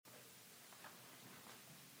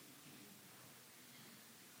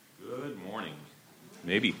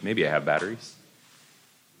Maybe I have batteries.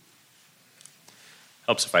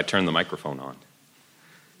 Helps if I turn the microphone on.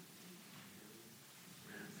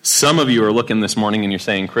 Some of you are looking this morning and you're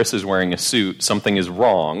saying, Chris is wearing a suit, something is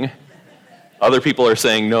wrong. Other people are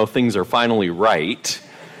saying, no, things are finally right.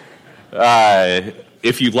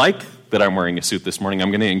 If you like that I'm wearing a suit this morning,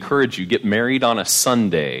 I'm going to encourage you, get married on a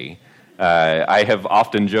Sunday. I have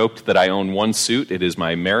often joked that I own one suit. It is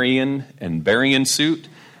my Marion and Berrien suit.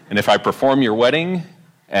 And if I perform your wedding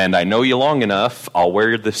and I know you long enough, I'll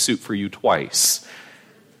wear this suit for you twice.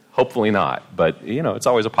 Hopefully not, but it's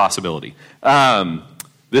always a possibility.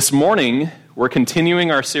 This morning, we're continuing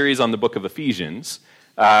our series on the book of Ephesians.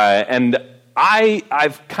 And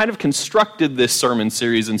I've kind of constructed this sermon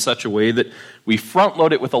series in such a way that we front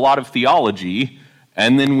load it with a lot of theology,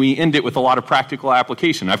 and then we end it with a lot of practical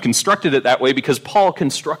application. I've constructed it that way because Paul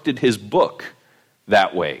constructed his book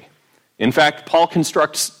that way. In fact, Paul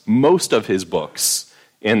constructs most of his books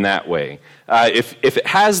in that way. If it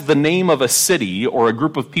has the name of a city or a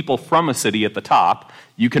group of people from a city at the top,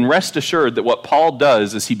 you can rest assured that what Paul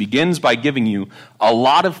does is he begins by giving you a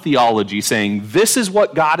lot of theology saying, this is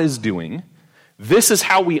what God is doing, this is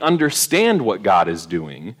how we understand what God is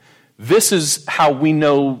doing, this is how we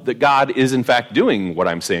know that God is in fact doing what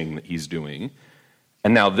I'm saying that he's doing,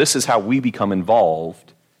 and now this is how we become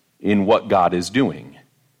involved in what God is doing.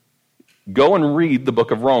 Go and read the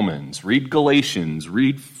book of Romans, read Galatians,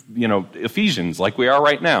 read Ephesians like we are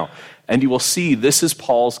right now, and you will see this is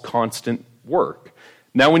Paul's constant work.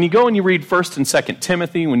 Now, when you go and you read 1st and 2nd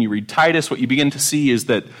Timothy, when you read Titus, what you begin to see is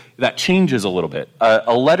that changes a little bit.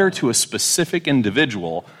 A letter to a specific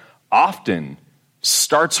individual often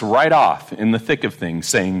starts right off in the thick of things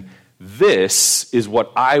saying, this is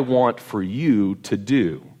what I want for you to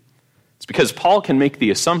do. It's because Paul can make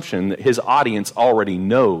the assumption that his audience already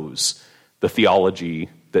knows the theology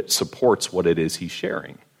that supports what it is he's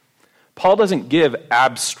sharing. Paul doesn't give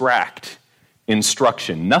abstract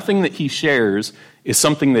instruction. Nothing that he shares is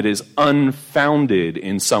something that is unfounded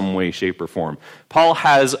in some way, shape, or form. Paul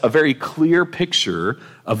has a very clear picture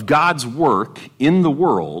of God's work in the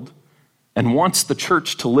world and wants the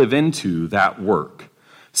church to live into that work.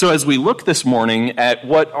 So as we look this morning at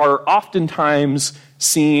what are oftentimes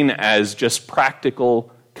seen as just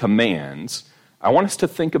practical commands, I want us to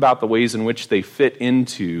think about the ways in which they fit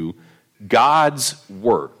into God's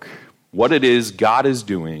work, what it is God is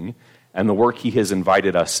doing, and the work he has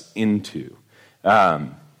invited us into. I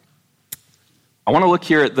want to look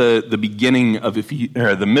here at the beginning of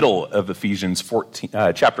the middle of Ephesians 14,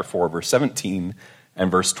 chapter 4, verse 17 and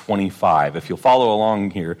verse 25. If you'll follow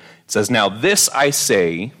along here, it says, "Now this I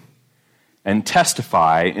say and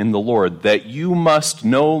testify in the Lord, that you must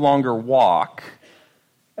no longer walk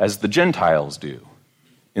as the Gentiles do,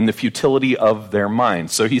 in the futility of their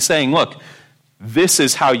minds." So he's saying, look, this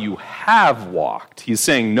is how you have walked. He's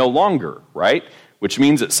saying no longer, right? Which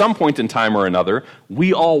means at some point in time or another,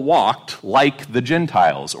 we all walked like the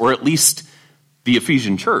Gentiles, or at least the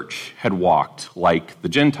Ephesian church had walked like the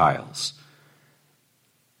Gentiles.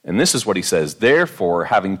 And this is what he says, "Therefore,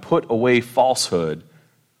 having put away falsehood,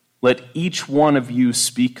 let each one of you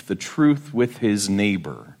speak the truth with his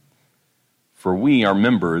neighbor, for we are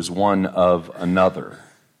members one of another."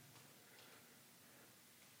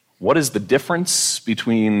 What is the difference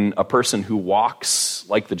between a person who walks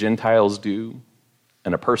like the Gentiles do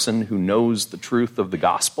and a person who knows the truth of the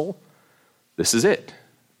gospel? This is it,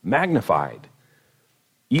 magnified.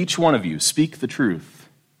 Each one of you speak the truth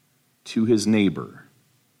to his neighbor.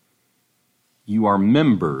 You are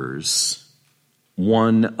members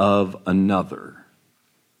one of another.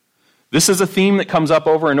 This is a theme that comes up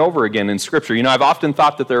over and over again in Scripture. I've often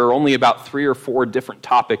thought that there are only about 3 or 4 different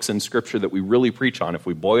topics in Scripture that we really preach on if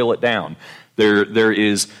we boil it down. There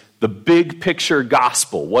is the big picture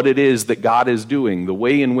gospel, what it is that God is doing, the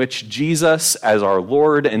way in which Jesus, as our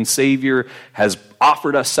Lord and Savior, has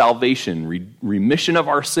offered us salvation, remission of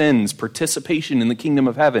our sins, participation in the kingdom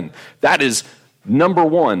of heaven. That is number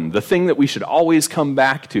one, the thing that we should always come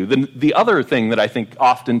back to. The other thing that I think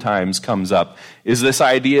oftentimes comes up is this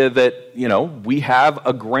idea that, we have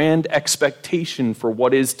a grand expectation for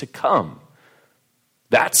what is to come.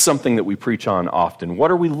 That's something that we preach on often.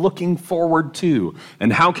 What are we looking forward to?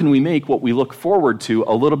 And how can we make what we look forward to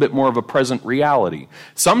a little bit more of a present reality?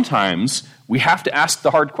 Sometimes we have to ask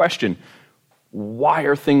the hard question, why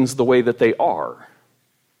are things the way that they are?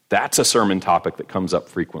 That's a sermon topic that comes up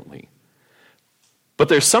frequently. But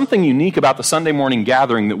there's something unique about the Sunday morning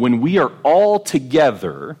gathering that when we are all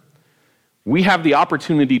together, we have the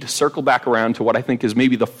opportunity to circle back around to what I think is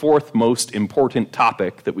maybe the 4th most important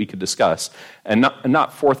topic that we could discuss. And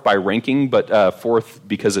not 4th by ranking, but 4th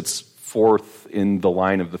because it's forth in the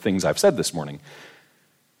line of the things I've said this morning.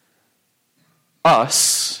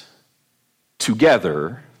 Us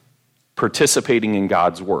together participating in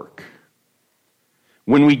God's work.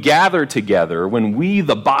 When we gather together, when we,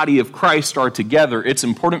 the body of Christ, are together, it's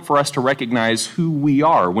important for us to recognize who we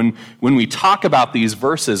are. When we talk about these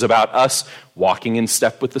verses, about us walking in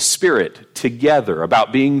step with the Spirit together,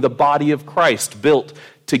 about being the body of Christ built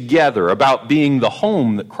together, about being the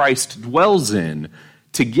home that Christ dwells in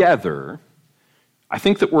together, I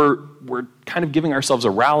think that we're kind of giving ourselves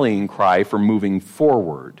a rallying cry for moving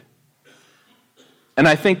forward. And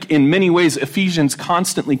I think in many ways, Ephesians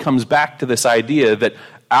constantly comes back to this idea that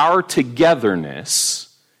our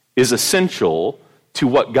togetherness is essential to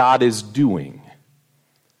what God is doing.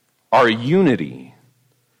 Our unity,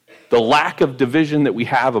 the lack of division that we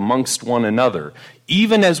have amongst one another,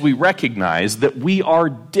 even as we recognize that we are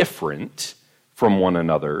different from one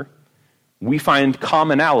another, we find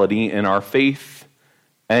commonality in our faith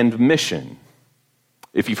and mission.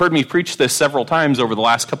 If you've heard me preach this several times over the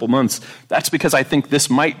last couple months, that's because I think this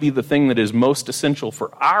might be the thing that is most essential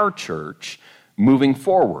for our church moving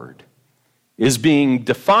forward, is being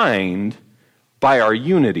defined by our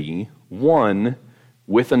unity one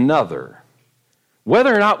with another.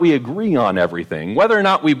 Whether or not we agree on everything, whether or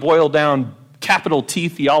not we boil down capital T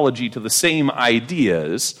theology to the same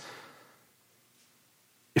ideas,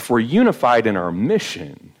 if we're unified in our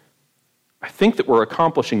mission, I think that we're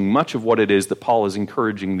accomplishing much of what it is that Paul is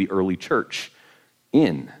encouraging the early church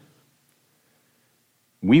in.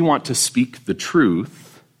 We want to speak the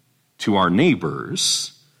truth to our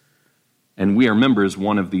neighbors, and we are members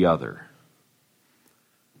one of the other.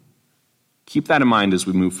 Keep that in mind as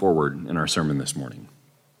we move forward in our sermon this morning.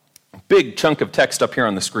 Big chunk of text up here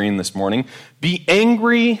on the screen this morning. Be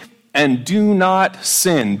angry and do not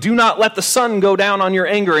sin. Do not let the sun go down on your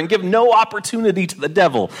anger, and give no opportunity to the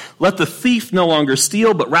devil. Let the thief no longer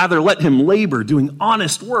steal, but rather let him labor, doing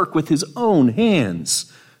honest work with his own hands,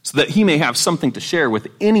 so that he may have something to share with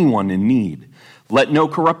anyone in need. Let no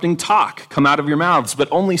corrupting talk come out of your mouths, but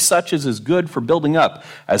only such as is good for building up,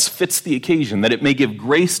 as fits the occasion, that it may give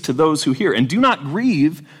grace to those who hear. And do not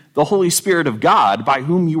grieve the Holy Spirit of God, by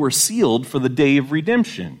whom you were sealed for the day of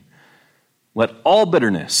redemption. Let all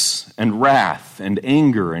bitterness and wrath and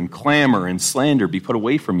anger and clamor and slander be put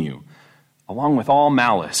away from you, along with all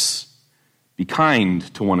malice. Be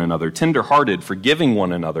kind to one another, tender-hearted, forgiving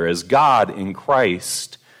one another, as God in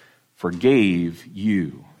Christ forgave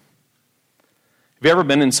you. Have you ever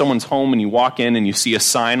been in someone's home and you walk in and you see a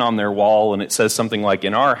sign on their wall and it says something like,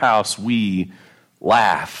 "In our house we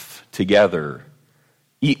laugh together,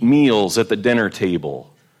 eat meals at the dinner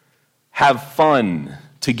table, have fun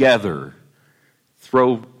together,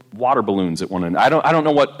 throw water balloons at one another"? I don't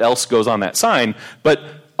know what else goes on that sign, but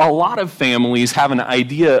a lot of families have an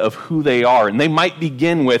idea of who they are, and they might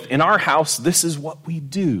begin with, "In our house, this is what we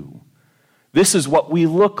do. This is what we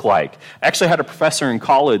look like." I actually had a professor in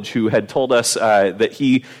college who had told us that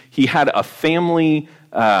he had a family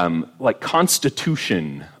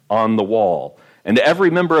constitution on the wall. And every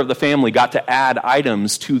member of the family got to add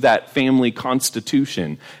items to that family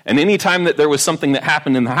constitution. And any time that there was something that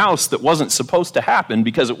happened in the house that wasn't supposed to happen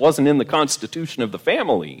because it wasn't in the constitution of the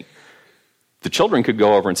family, the children could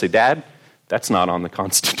go over and say, "Dad, that's not on the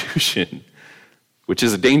constitution," which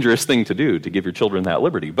is a dangerous thing to do, to give your children that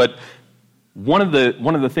liberty. But one of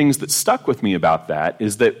the things that stuck with me about that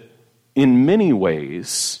is that in many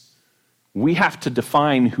ways, we have to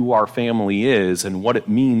define who our family is and what it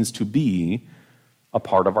means to be a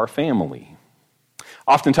part of our family.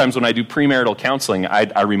 Oftentimes when I do premarital counseling,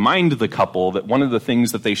 I remind the couple that one of the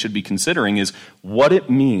things that they should be considering is what it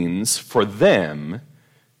means for them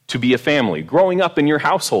to be a family. Growing up in your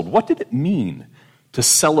household, what did it mean to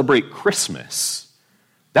celebrate Christmas?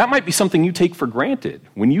 That might be something you take for granted.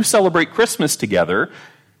 When you celebrate Christmas together,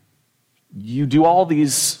 you do all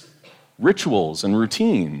these rituals and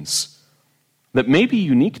routines that may be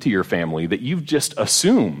unique to your family that you've just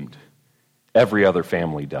assumed every other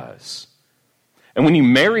family does. And when you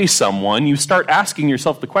marry someone, you start asking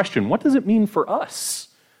yourself the question, what does it mean for us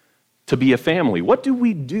to be a family? What do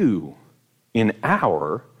we do in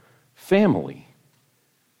our family?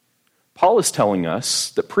 Paul is telling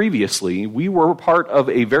us that previously we were part of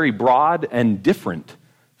a very broad and different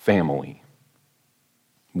family.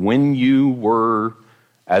 When you were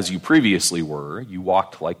as you previously were, you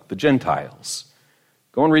walked like the Gentiles.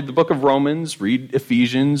 Go and read the book of Romans, read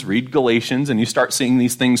Ephesians, read Galatians, and you start seeing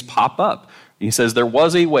these things pop up. He says there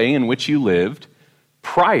was a way in which you lived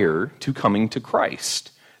prior to coming to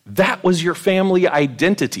Christ. That was your family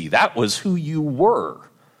identity. That was who you were.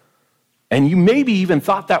 And you maybe even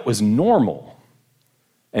thought that was normal.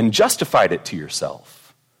 and justified it to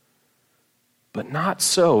yourself. But not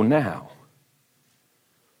so now.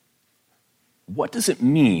 What does it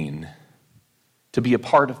mean to be a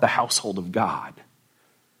part of the household of God?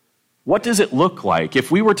 What does it look like if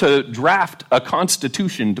we were to draft a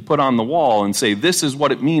constitution to put on the wall and say, this is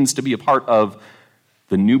what it means to be a part of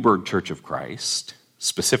the Newburgh Church of Christ,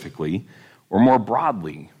 specifically, or more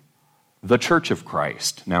broadly, the Church of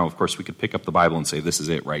Christ? Now, of course, we could pick up the Bible and say, this is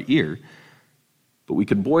it right here, but we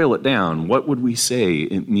could boil it down. What would we say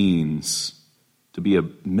it means to be a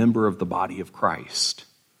member of the body of Christ?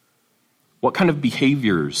 What kind of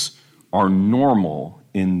behaviors are normal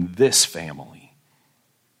in this family?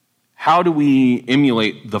 How do we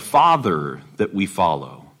emulate the Father that we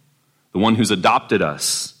follow, the one who's adopted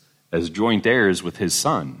us as joint heirs with his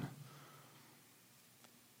Son?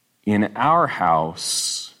 In our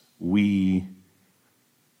house, and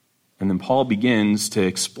then Paul begins to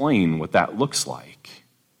explain what that looks like.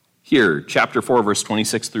 Here, chapter 4, verse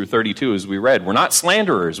 26 through 32, as we read, we're not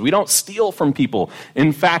slanderers. We don't steal from people.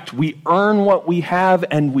 In fact, we earn what we have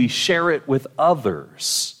and we share it with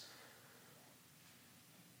others.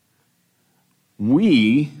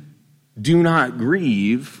 We do not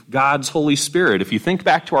grieve God's Holy Spirit. If you think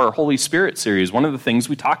back to our Holy Spirit series, one of the things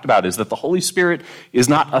we talked about is that the Holy Spirit is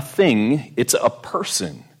not a thing, it's a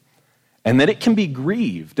person. And that it can be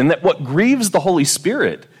grieved. And that what grieves the Holy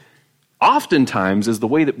Spirit oftentimes is the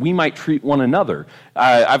way that we might treat one another.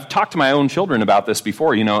 I've talked to my own children about this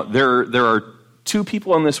before. You know, there are two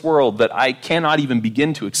people in this world that I cannot even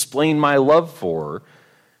begin to explain my love for,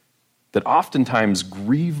 that oftentimes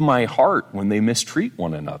grieve my heart when they mistreat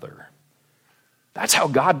one another. That's how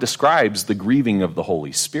God describes the grieving of the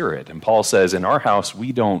Holy Spirit. And Paul says, in our house,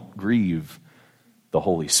 we don't grieve the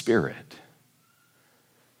Holy Spirit.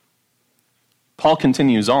 Paul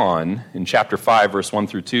continues on in chapter 5, verse 1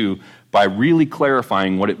 through 2, by really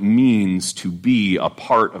clarifying what it means to be a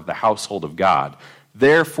part of the household of God.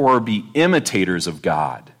 Therefore, be imitators of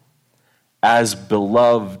God as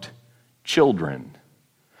beloved children.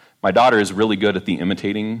 My daughter is really good at the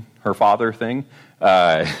imitating her father thing.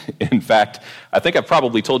 In fact, I think I've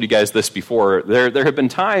probably told you guys this before. There have been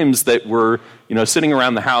times that we're sitting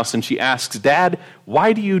around the house and she asks, Dad,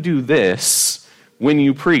 why do you do this when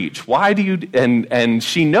you preach? Why do you? And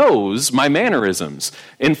she knows my mannerisms.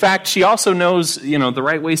 In fact, she also knows the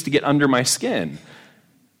right ways to get under my skin.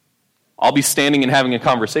 I'll be standing and having a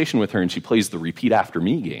conversation with her and she plays the repeat after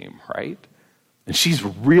me game, right? And she's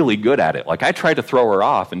really good at it. Like, I try to throw her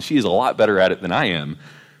off, and she's a lot better at it than I am.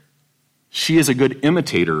 She is a good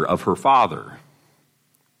imitator of her father.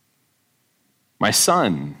 My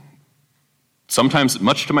son, sometimes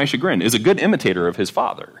much to my chagrin, is a good imitator of his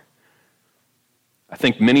father. I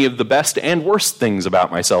think many of the best and worst things about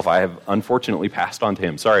myself I have unfortunately passed on to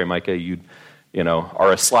him. Sorry, Micah, you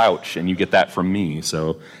are a slouch, and you get that from me.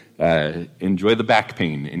 So enjoy the back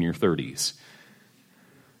pain in your 30s.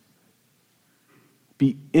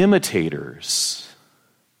 Be imitators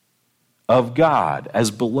of God as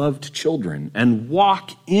beloved children and walk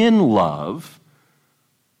in love.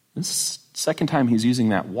 This is the second time he's using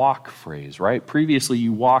that walk phrase, right? Previously,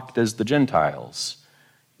 you walked as the Gentiles.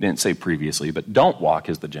 He didn't say previously, but don't walk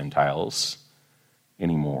as the Gentiles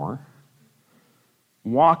anymore.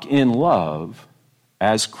 Walk in love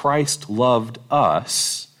as Christ loved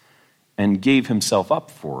us and gave himself up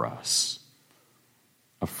for us,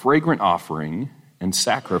 a fragrant offering and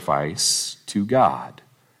sacrifice to God.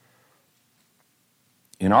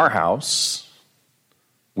 In our house,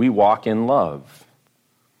 we walk in love.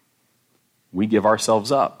 We give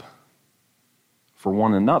ourselves up for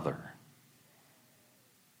one another.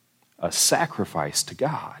 A sacrifice to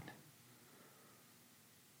God.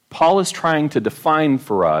 Paul is trying to define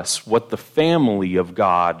for us what the family of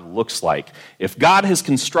God looks like. If God has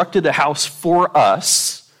constructed a house for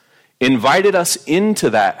us, invited us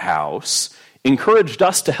into that house, encouraged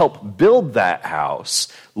us to help build that house,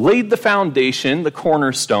 laid the foundation, the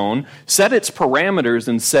cornerstone, set its parameters,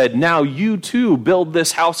 and said, now you too build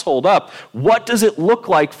this household up. What does it look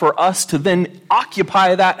like for us to then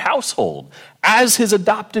occupy that household as his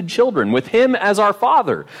adopted children, with him as our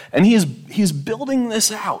father? And he's building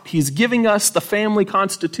this out. He's giving us the family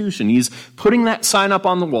constitution. He's putting that sign up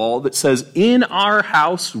on the wall that says, in our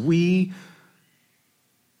house we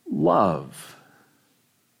love.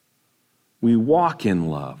 We walk in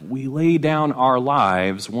love. We lay down our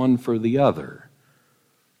lives one for the other.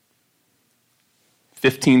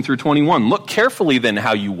 15 through 21. Look carefully then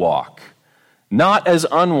how you walk, not as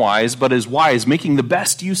unwise, but as wise, making the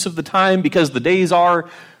best use of the time, because the days are,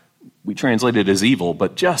 we translate it as evil,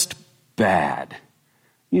 but just bad.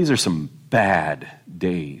 These are some bad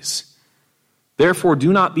days. Therefore,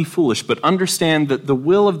 do not be foolish, but understand that what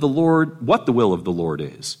the will of the Lord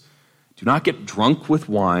is. Do not get drunk with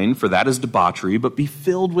wine, for that is debauchery, but be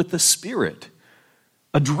filled with the Spirit,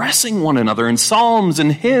 addressing one another in psalms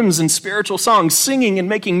and hymns and spiritual songs, singing and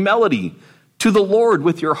making melody to the Lord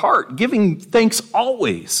with your heart, giving thanks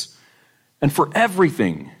always and for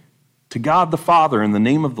everything to God the Father in the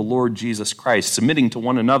name of the Lord Jesus Christ, submitting to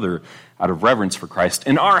one another out of reverence for Christ.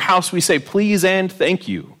 In our house we say, please and thank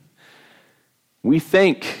you. We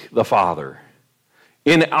thank the Father.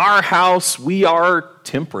 In our house, we are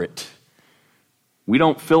temperate. We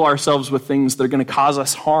don't fill ourselves with things that are going to cause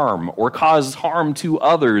us harm or cause harm to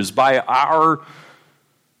others by our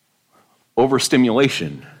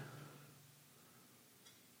overstimulation.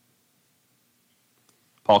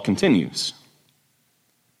 Paul continues.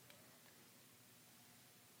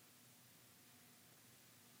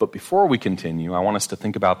 But before we continue, I want us to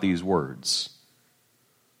think about these words.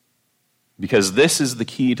 Because this is the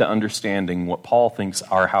key to understanding what Paul thinks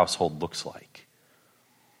our household looks like.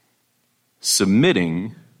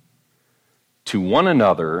 Submitting to one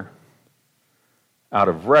another out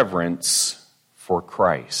of reverence for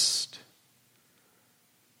Christ.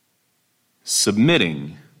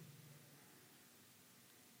 Submitting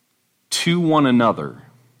to one another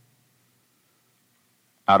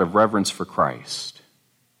out of reverence for Christ.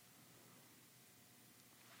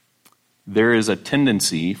 There is a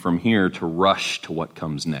tendency from here to rush to what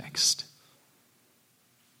comes next.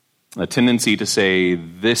 A tendency to say,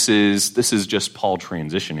 this is just Paul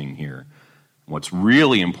transitioning here. What's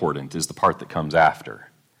really important is the part that comes after.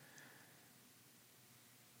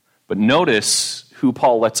 But notice who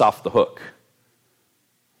Paul lets off the hook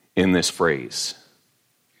in this phrase.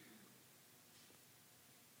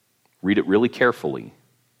 Read it really carefully.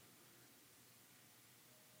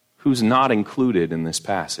 Who's not included in this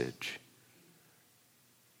passage?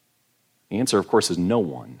 The answer, of course, is no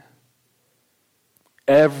one.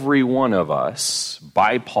 Every one of us,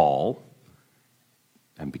 by Paul,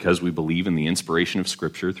 and because we believe in the inspiration of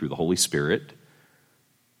Scripture through the Holy Spirit,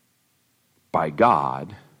 by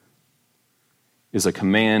God, is a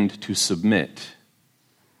command to submit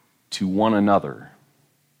to one another.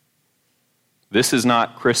 This is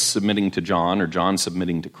not Chris submitting to John or John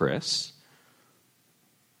submitting to Chris.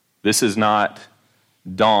 This is not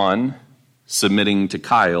Dawn submitting to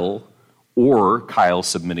Kyle or Kyle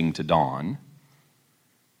submitting to Dawn.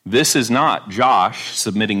 This is not Josh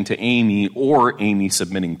submitting to Amy or Amy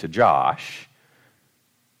submitting to Josh.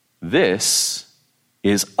 This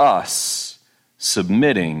is us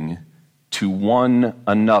submitting to one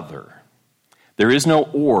another. There is no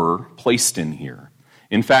or placed in here.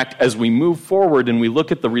 In fact, as we move forward and we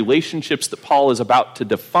look at the relationships that Paul is about to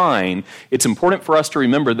define, it's important for us to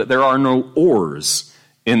remember that there are no ors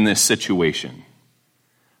in this situation.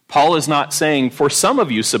 Paul is not saying, for some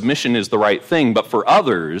of you, submission is the right thing, but for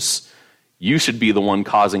others, you should be the one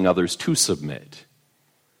causing others to submit.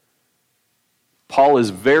 Paul is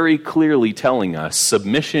very clearly telling us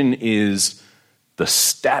submission is the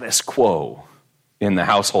status quo in the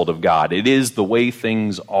household of God. It is the way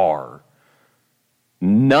things are.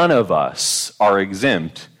 None of us are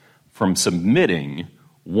exempt from submitting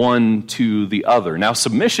one to the other. Now,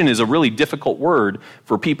 submission is a really difficult word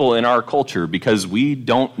for people in our culture because we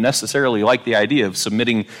don't necessarily like the idea of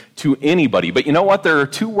submitting to anybody. But you know what? There are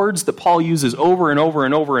two words that Paul uses over and over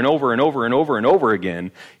and over and over and over and over and over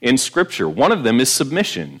again in Scripture. One of them is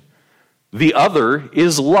submission. The other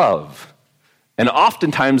is love. And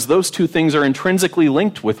oftentimes those two things are intrinsically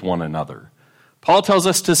linked with one another. Paul tells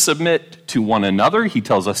us to submit to one another. He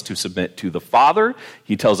tells us to submit to the Father.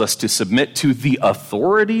 He tells us to submit to the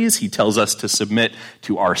authorities. He tells us to submit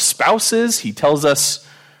to our spouses. He tells us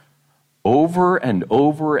over and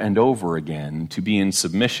over and over again to be in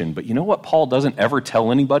submission. But you know what Paul doesn't ever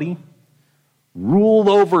tell anybody? Rule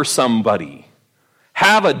over somebody.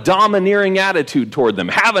 Have a domineering attitude toward them.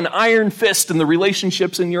 Have an iron fist in the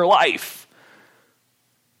relationships in your life.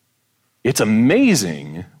 It's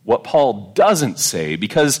amazing what Paul doesn't say,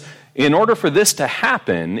 because in order for this to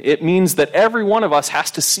happen, it means that every one of us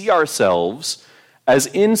has to see ourselves as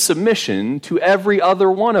in submission to every other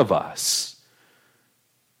one of us.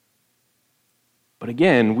 But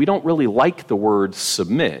again, we don't really like the word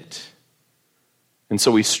submit, and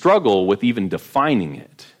so we struggle with even defining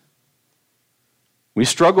it. We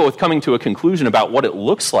struggle with coming to a conclusion about what it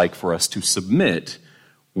looks like for us to submit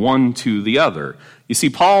one to the other. You see,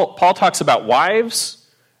 Paul talks about wives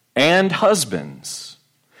and husbands.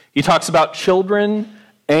 He talks about children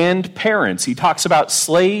and parents. He talks about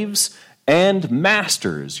slaves and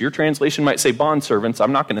masters. Your translation might say bondservants.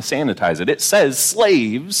 I'm not going to sanitize it. It says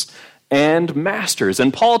slaves and masters.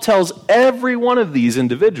 And Paul tells every one of these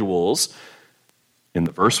individuals, in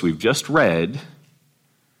the verse we've just read,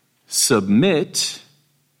 submit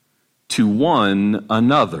to one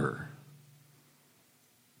another.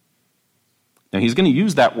 Now, he's going to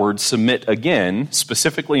use that word submit again,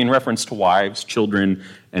 specifically in reference to wives, children,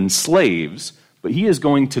 and slaves, but he is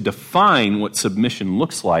going to define what submission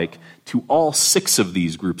looks like to all 6 of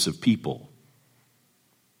these groups of people.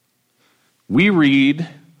 We read,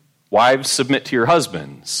 wives, submit to your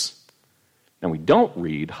husbands. And we don't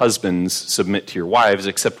read, husbands, submit to your wives,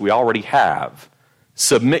 except we already have.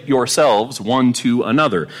 Submit yourselves one to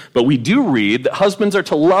another. But we do read that husbands are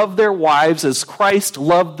to love their wives as Christ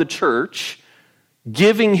loved the church,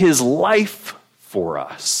 giving his life for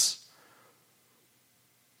us.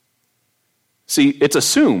 See, it's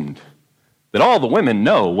assumed that all the women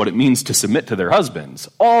know what it means to submit to their husbands.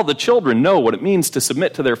 All the children know what it means to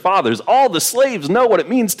submit to their fathers. All the slaves know what it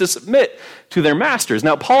means to submit to their masters.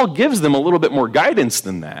 Now, Paul gives them a little bit more guidance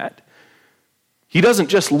than that. He doesn't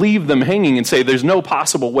just leave them hanging and say, there's no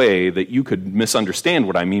possible way that you could misunderstand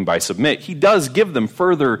what I mean by submit. He does give them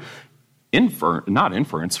further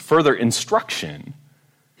further instruction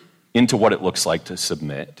into what it looks like to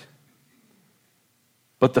submit.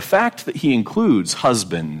 But the fact that he includes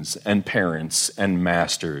husbands and parents and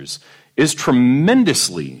masters is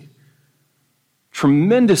tremendously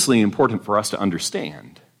important for us to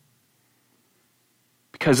understand.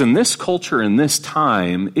 Because in this culture, in this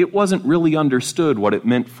time, it wasn't really understood what it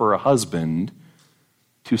meant for a husband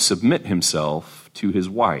to submit himself to his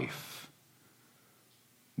wife.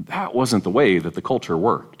 That wasn't the way that the culture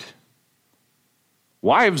worked.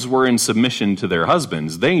 Wives were in submission to their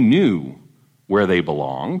husbands. They knew where they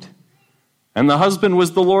belonged, and the husband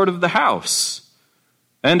was the Lord of the house,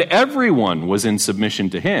 and everyone was in submission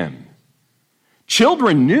to him.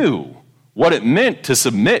 Children knew what it meant to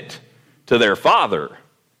submit to their father.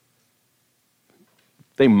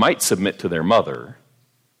 They might submit to their mother,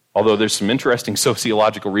 although there's some interesting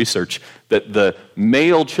sociological research that the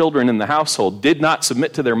male children in the household did not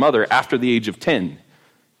submit to their mother after the age of 10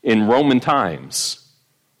 in Roman times.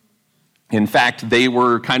 In fact, they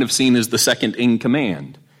were kind of seen as the second in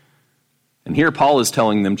command. And here Paul is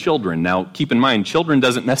telling them children. Now, keep in mind, children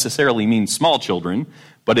doesn't necessarily mean small children,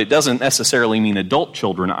 but it doesn't necessarily mean adult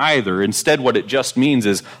children either. Instead, what it just means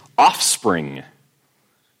is offspring.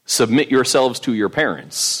 Submit yourselves to your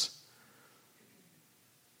parents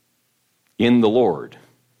in the Lord,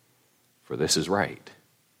 for this is right.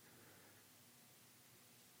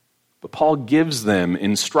 But Paul gives them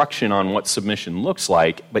instruction on what submission looks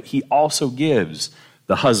like, but he also gives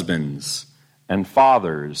the husbands and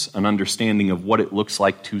fathers an understanding of what it looks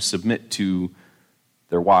like to submit to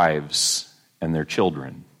their wives and their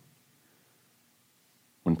children.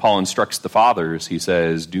 When Paul instructs the fathers, he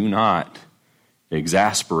says, do not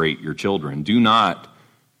exasperate your children. Do not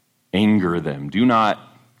anger them. Do not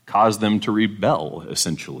cause them to rebel,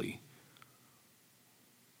 essentially.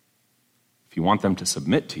 If you want them to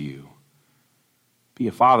submit to you, be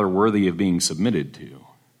a father worthy of being submitted to.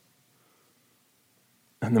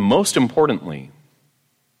 And then most importantly,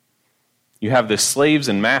 you have this slaves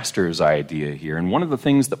and masters idea here. And one of the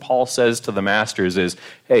things that Paul says to the masters is,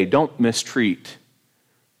 hey, don't mistreat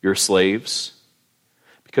your slaves.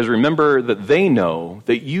 Because remember that they know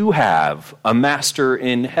that you have a master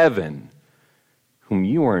in heaven whom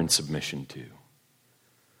you are in submission to.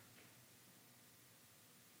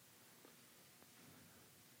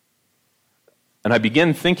 And I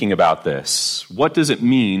begin thinking about this. What does it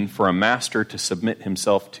mean for a master to submit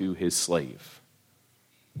himself to his slave?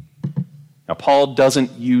 Now, Paul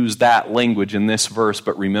doesn't use that language in this verse,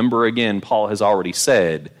 but remember again, Paul has already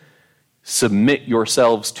said, submit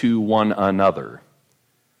yourselves to one another,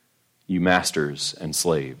 you masters and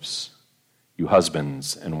slaves, you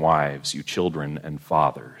husbands and wives, you children and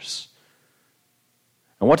fathers.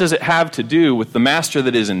 And what does it have to do with the master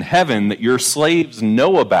that is in heaven that your slaves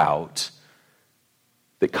know about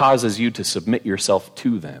that causes you to submit yourself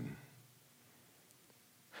to them?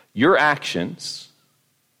 Your actions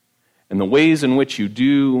and the ways in which you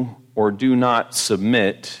do or do not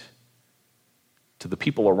submit to the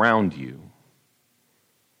people around you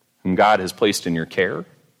whom God has placed in your care,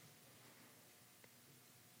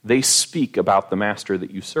 they speak about the master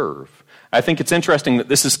that you serve. I think it's interesting that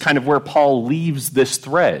this is kind of where Paul leaves this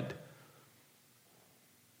thread.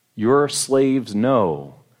 Your slaves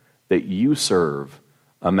know that you serve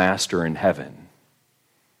a master in heaven.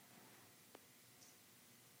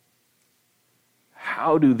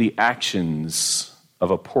 How do the actions of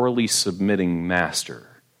a poorly submitting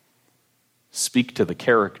master speak to the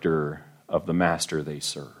character of the master they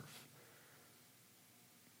serve?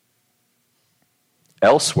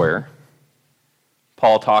 Elsewhere,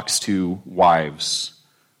 Paul talks to wives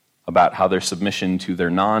about how their submission to their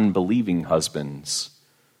non-believing husbands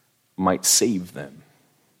might save them,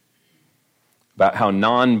 about how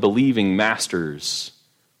non-believing masters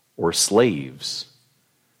or slaves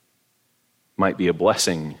might be a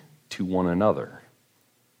blessing to one another.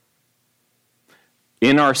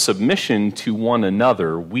 In our submission to one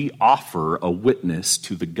another, we offer a witness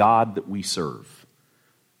to the God that we serve.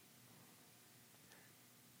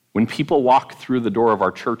 When people walk through the door of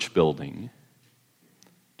our church building,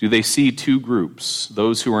 do they see two groups,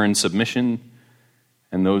 those who are in submission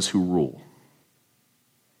and those who rule?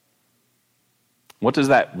 What does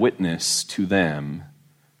that witness to them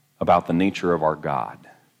about the nature of our God?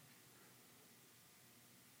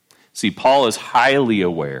 See, Paul is highly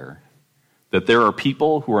aware that there are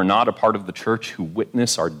people who are not a part of the church who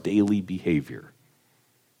witness our daily behavior.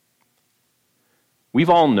 We've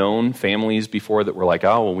all known families before that were like,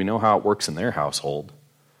 oh, well, we know how it works in their household.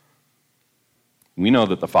 We know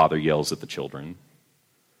that the father yells at the children.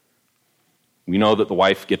 We know that the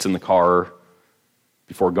wife gets in the car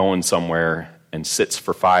before going somewhere and sits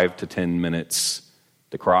for 5 to 10 minutes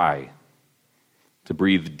to cry, to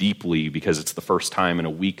breathe deeply because it's the first time in a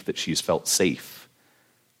week that she's felt safe.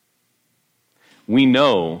 We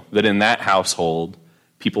know that in that household,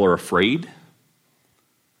 people are afraid,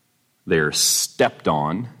 they're stepped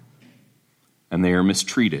on, and they are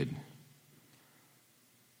mistreated.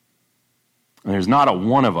 And there's not a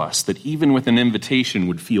one of us that even with an invitation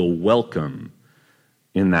would feel welcome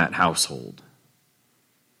in that household.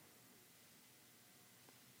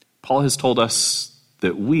 Paul has told us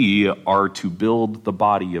that we are to build the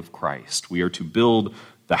body of Christ. We are to build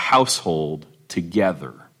the household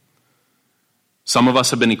together. Some of us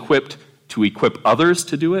have been equipped to equip others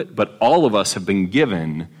to do it, but all of us have been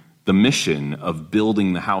given the mission of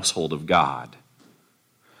building the household of God.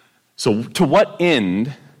 So to what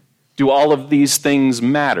end do all of these things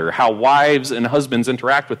matter? How wives and husbands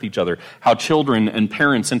interact with each other, how children and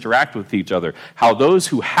parents interact with each other, how those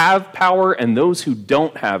who have power and those who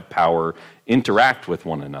don't have power interact with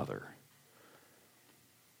one another.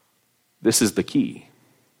 This is the key.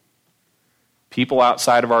 People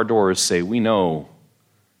outside of our doors say, we know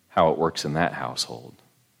how it works in that household.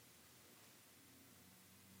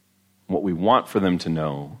 What we want for them to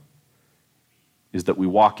know is that we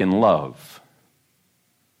walk in love,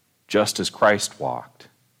 just as Christ walked,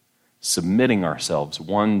 submitting ourselves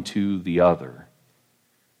one to the other,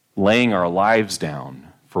 laying our lives down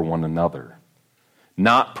for one another,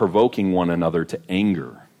 not provoking one another to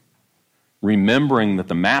anger, remembering that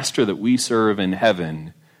the master that we serve in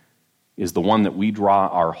heaven is the one that we draw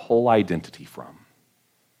our whole identity from.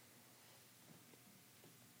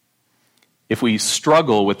 If we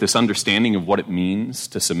struggle with this understanding of what it means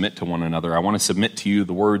to submit to one another, I want to submit to you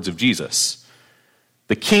the words of Jesus.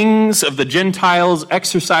 The kings of the Gentiles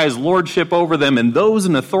exercise lordship over them, and those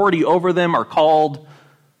in authority over them are called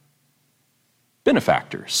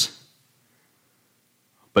benefactors.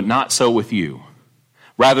 But not so with you.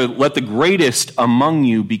 Rather, let the greatest among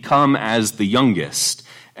you become as the youngest,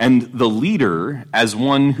 and the leader as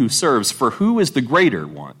one who serves. For who is the greater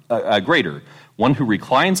one? One who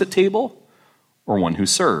reclines at table or one who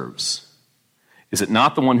serves? Is it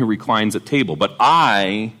not the one who reclines at table? But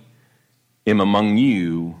I am among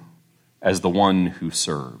you as the one who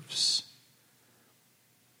serves.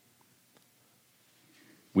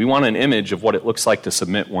 We want an image of what it looks like to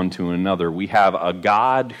submit one to another. We have a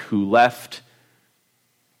God who left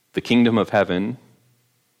the kingdom of heaven,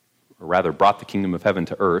 or rather brought the kingdom of heaven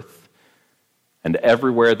to earth, and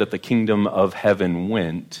everywhere that the kingdom of heaven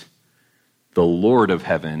went, the Lord of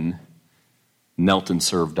heaven knelt and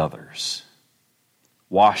served others,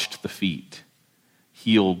 washed the feet,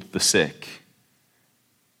 healed the sick,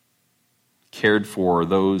 cared for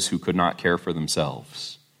those who could not care for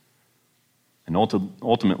themselves, and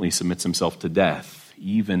ultimately submits himself to death,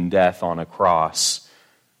 even death on a cross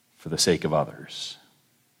for the sake of others.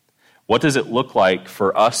 What does it look like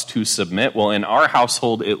for us to submit? Well, in our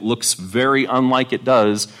household, it looks very unlike it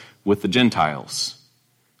does with the Gentiles.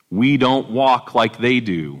 We don't walk like they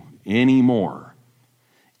do anymore.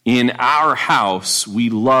 In our house, we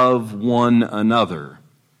love one another,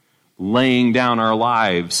 laying down our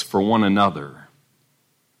lives for one another.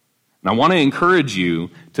 And I want to encourage you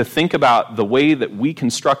to think about the way that we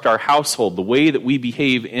construct our household, the way that we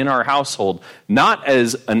behave in our household, not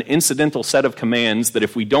as an incidental set of commands that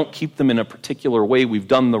if we don't keep them in a particular way, we've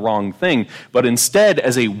done the wrong thing, but instead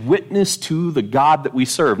as a witness to the God that we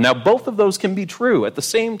serve. Now, both of those can be true at the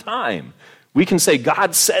same time. We can say,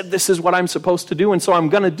 God said this is what I'm supposed to do, and so I'm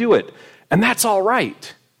going to do it. And that's all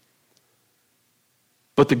right.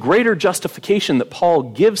 But the greater justification that Paul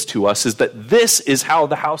gives to us is that this is how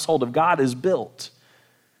the household of God is built.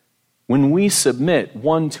 When we submit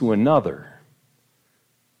one to another,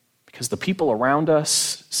 because the people around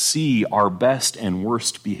us see our best and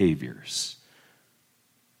worst behaviors,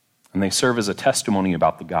 and they serve as a testimony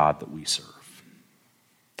about the God that we serve.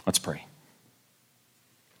 Let's pray.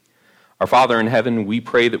 Our Father in heaven, we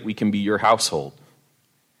pray that we can be your household.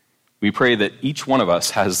 We pray that each one of us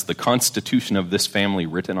has the constitution of this family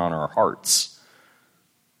written on our hearts.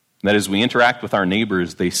 That as we interact with our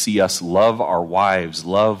neighbors, they see us love our wives,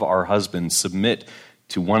 love our husbands, submit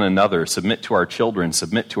to one another, submit to our children,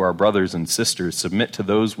 submit to our brothers and sisters, submit to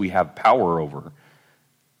those we have power over.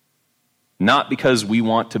 Not because we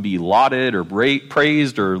want to be lauded or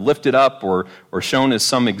praised or lifted up or shown as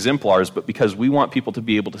some exemplars, but because we want people to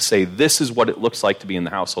be able to say, this is what it looks like to be in the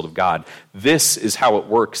household of God. This is how it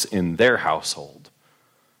works in their household,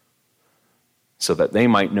 so that they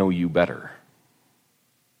might know you better.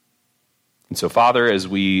 And so, Father, as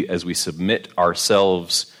we submit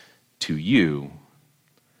ourselves to you,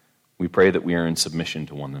 we pray that we are in submission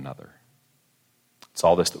to one another. It's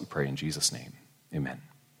all this that we pray in Jesus' name. Amen.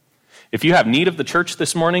 If you have need of the church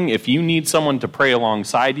this morning, if you need someone to pray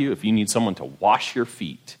alongside you, if you need someone to wash your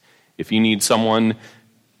feet, if you need someone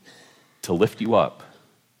to lift you up,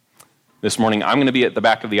 this morning I'm going to be at the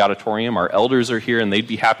back of the auditorium. Our elders are here and they'd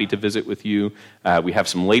be happy to visit with you. We have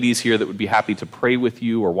some ladies here that would be happy to pray with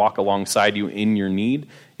you or walk alongside you in your need.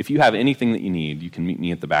 If you have anything that you need, you can meet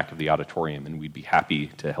me at the back of the auditorium and we'd be happy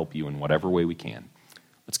to help you in whatever way we can.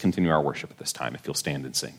 Let's continue our worship at this time if you'll stand and sing.